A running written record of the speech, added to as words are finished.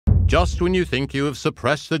Just when you think you have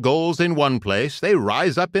suppressed the Gauls in one place, they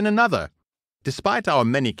rise up in another. Despite our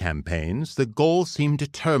many campaigns, the Gauls seem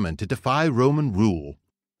determined to defy Roman rule.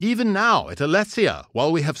 Even now at Alesia,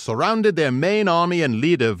 while we have surrounded their main army and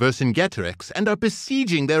leader Vercingetorix and are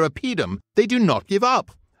besieging their oppidum, they do not give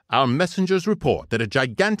up. Our messengers report that a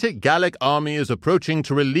gigantic Gallic army is approaching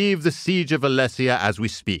to relieve the siege of Alesia as we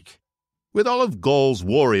speak. With all of Gaul's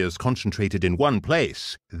warriors concentrated in one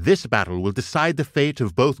place, this battle will decide the fate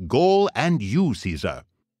of both Gaul and you, Caesar.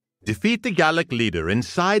 Defeat the Gallic leader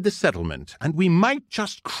inside the settlement, and we might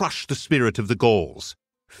just crush the spirit of the Gauls.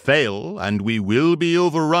 Fail, and we will be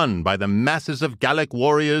overrun by the masses of Gallic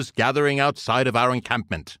warriors gathering outside of our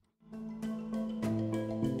encampment.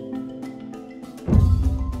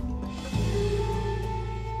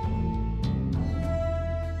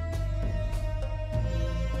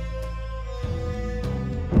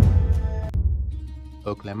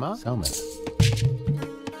 Oklema, Selman.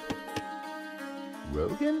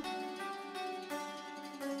 Rogan?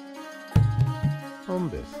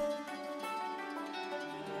 Hombus.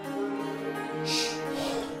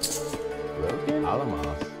 Rogan?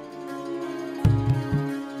 Alamos.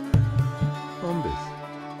 Hombus.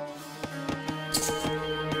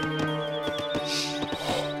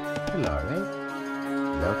 Hilare.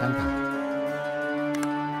 Leocanta.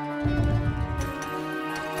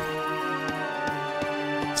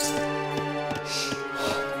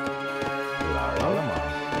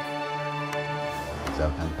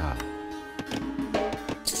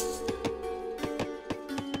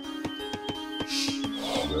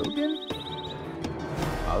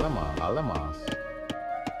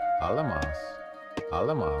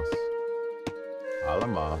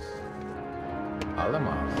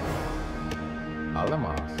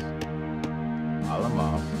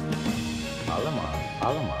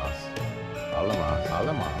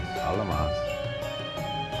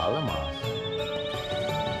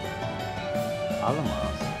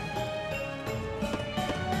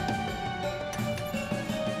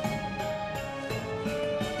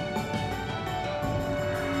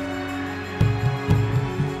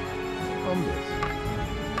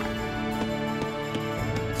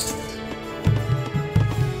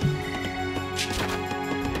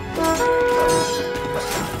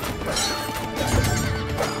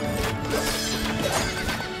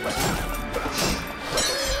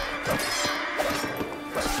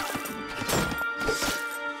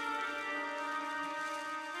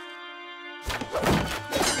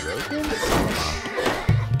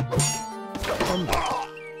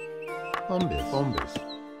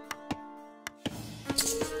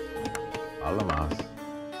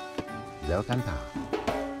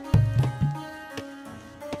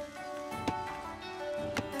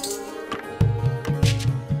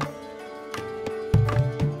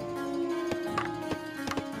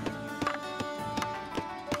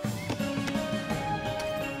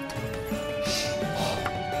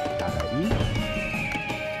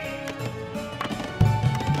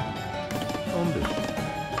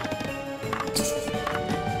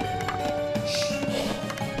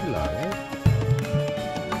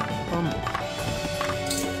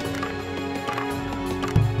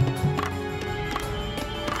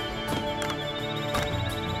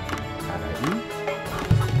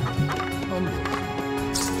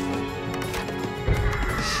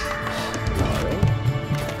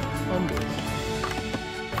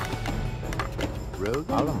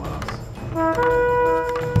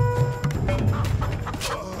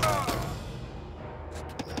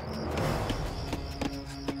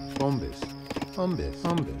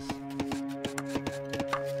 Hombus.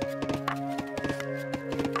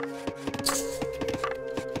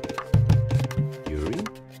 Yuri.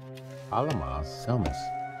 Alamas. Selmus.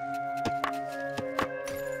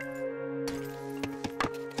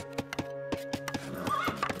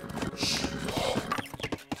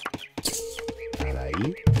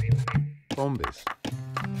 Alai. Hombus.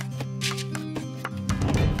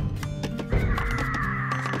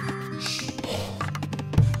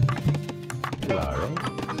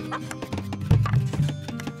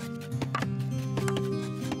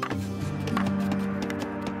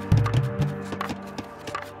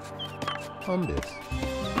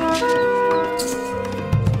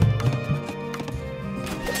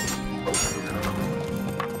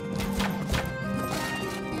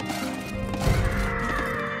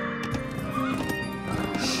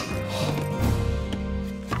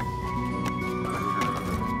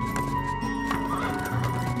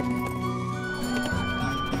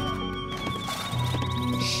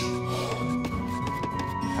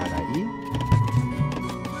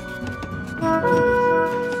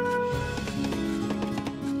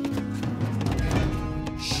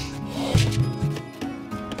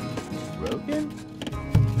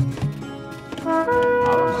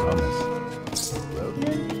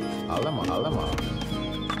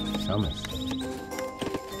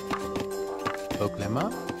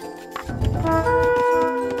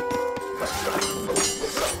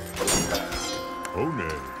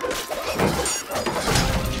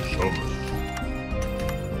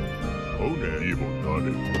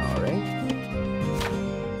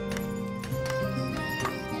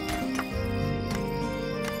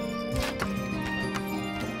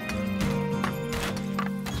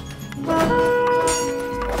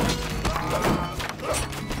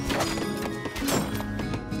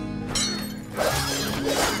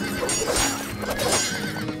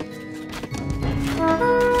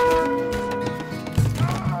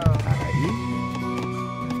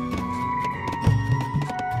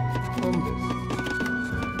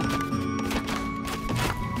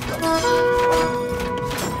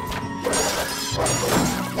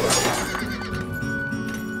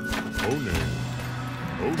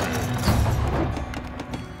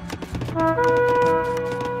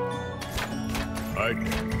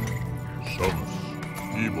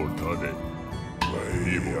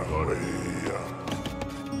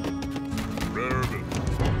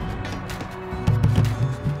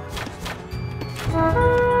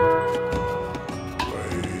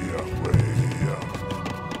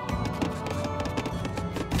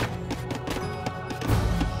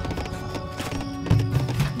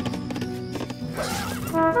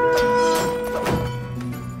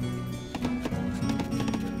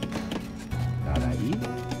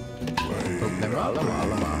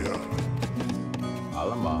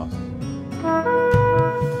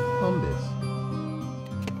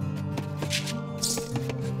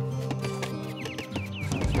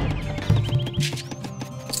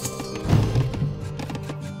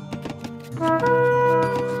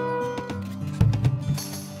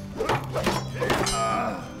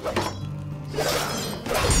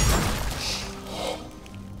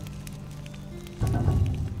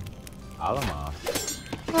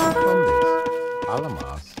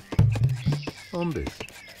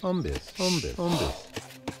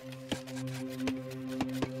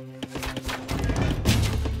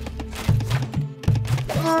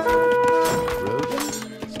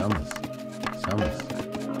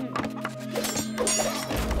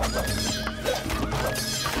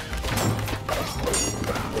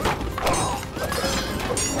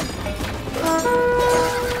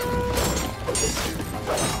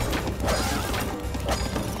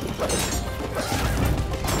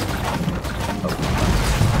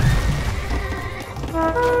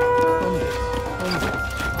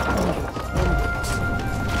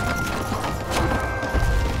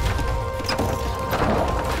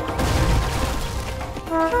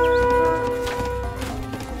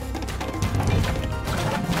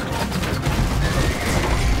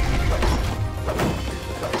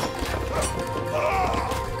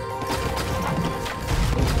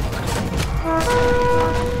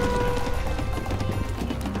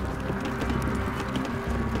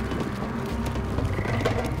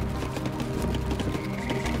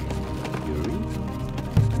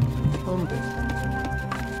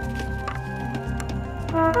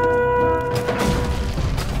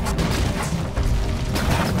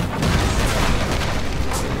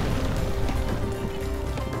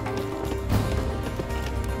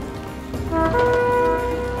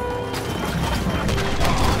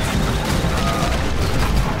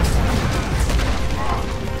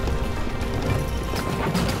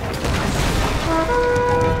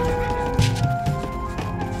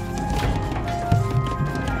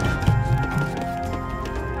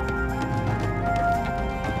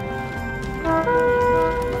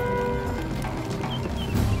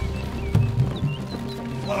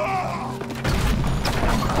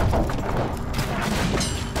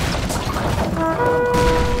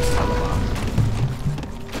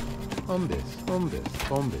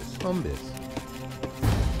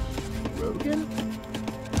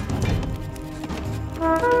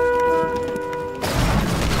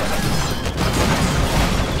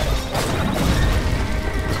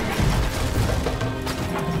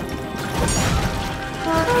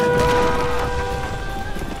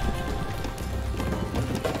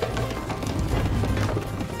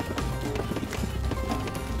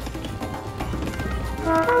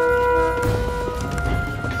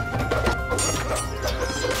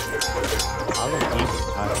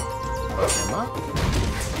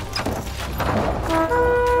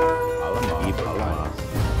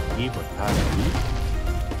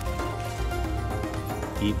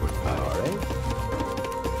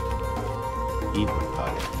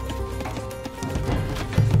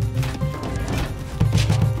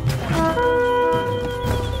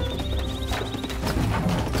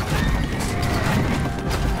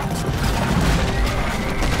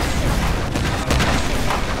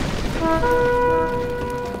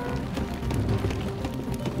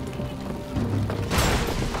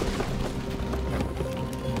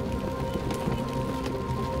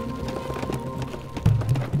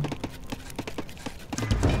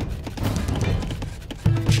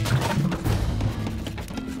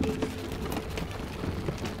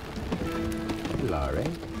 Mare.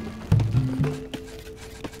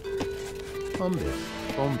 Bombis.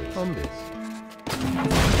 Bombis. Bombis.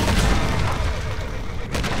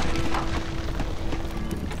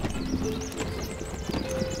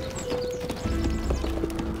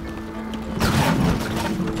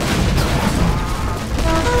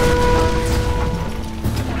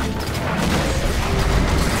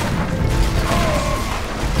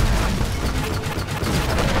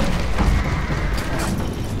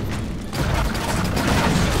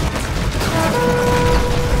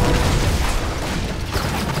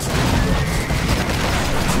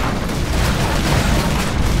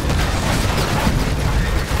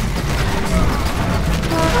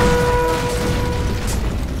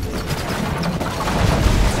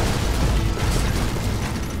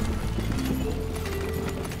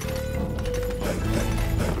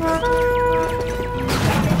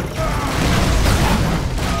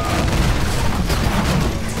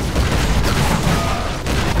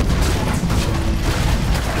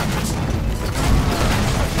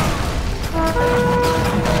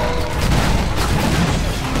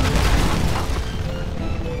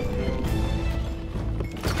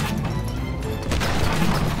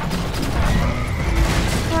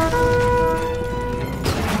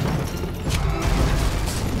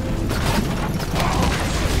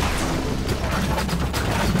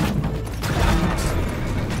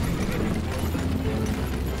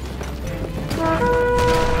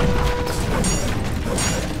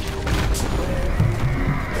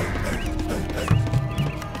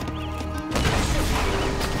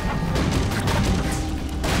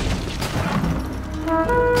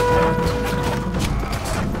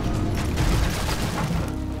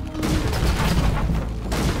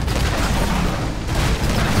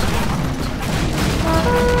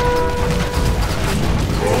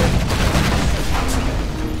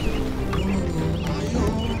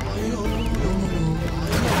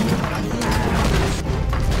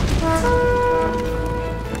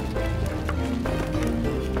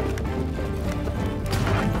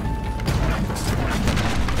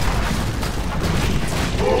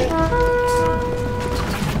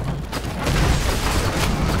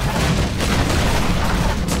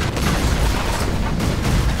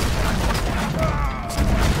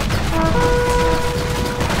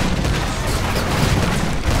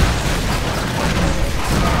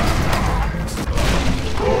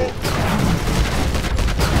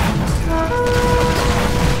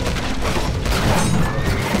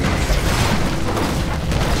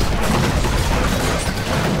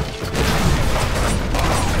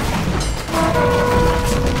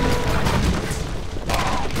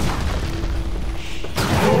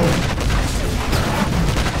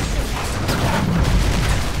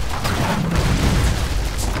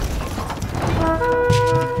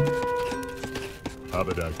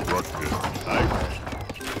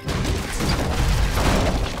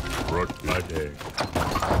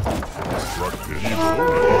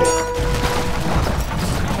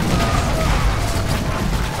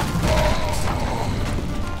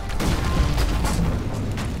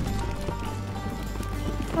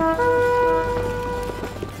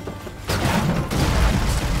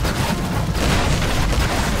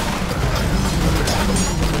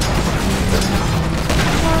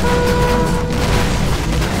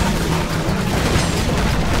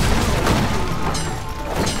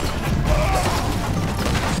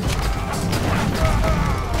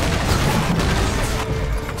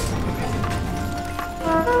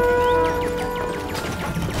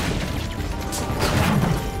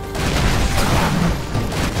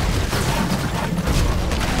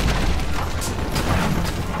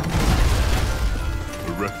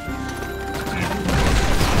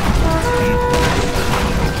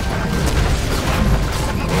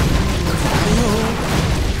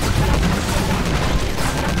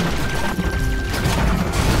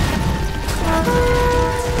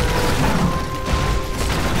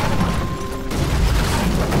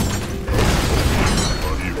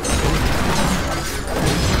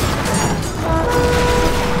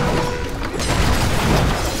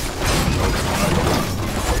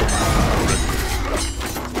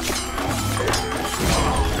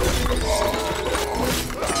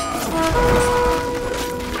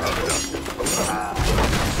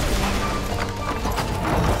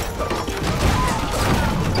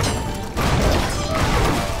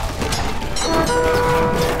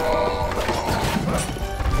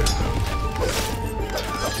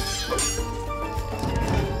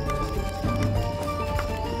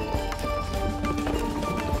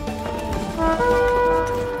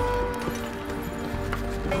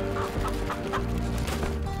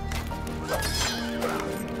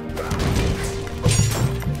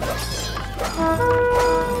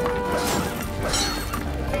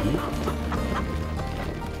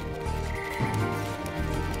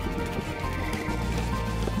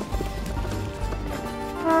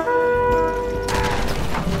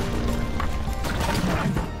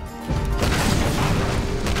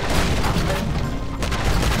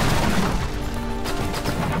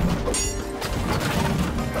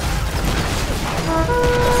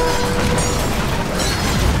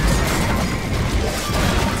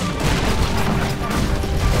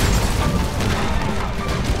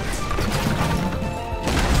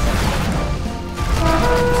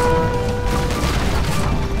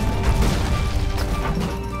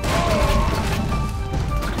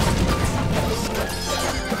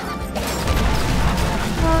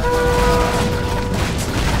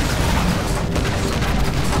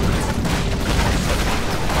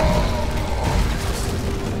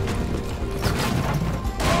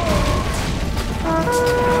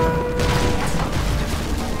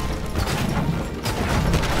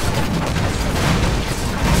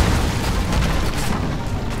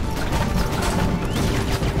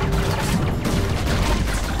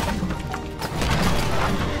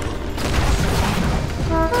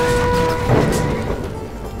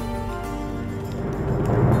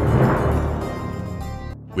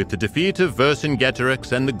 With the defeat of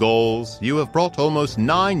Vercingetorix and the Gauls, you have brought almost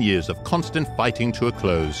 9 years of constant fighting to a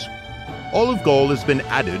close. All of Gaul has been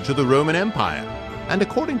added to the Roman Empire, and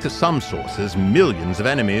according to some sources, millions of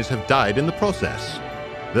enemies have died in the process.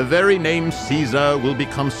 The very name Caesar will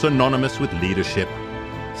become synonymous with leadership.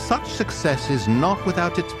 Such success is not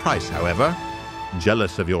without its price, however.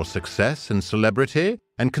 Jealous of your success and celebrity,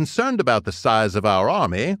 and concerned about the size of our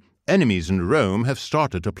army, enemies in Rome have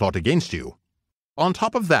started to plot against you. On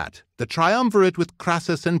top of that, the triumvirate with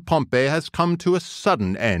Crassus and Pompey has come to a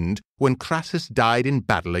sudden end when Crassus died in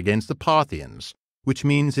battle against the Parthians, which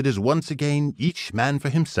means it is once again each man for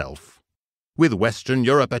himself. With Western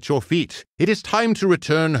Europe at your feet, it is time to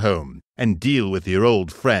return home and deal with your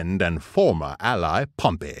old friend and former ally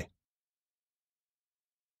Pompey.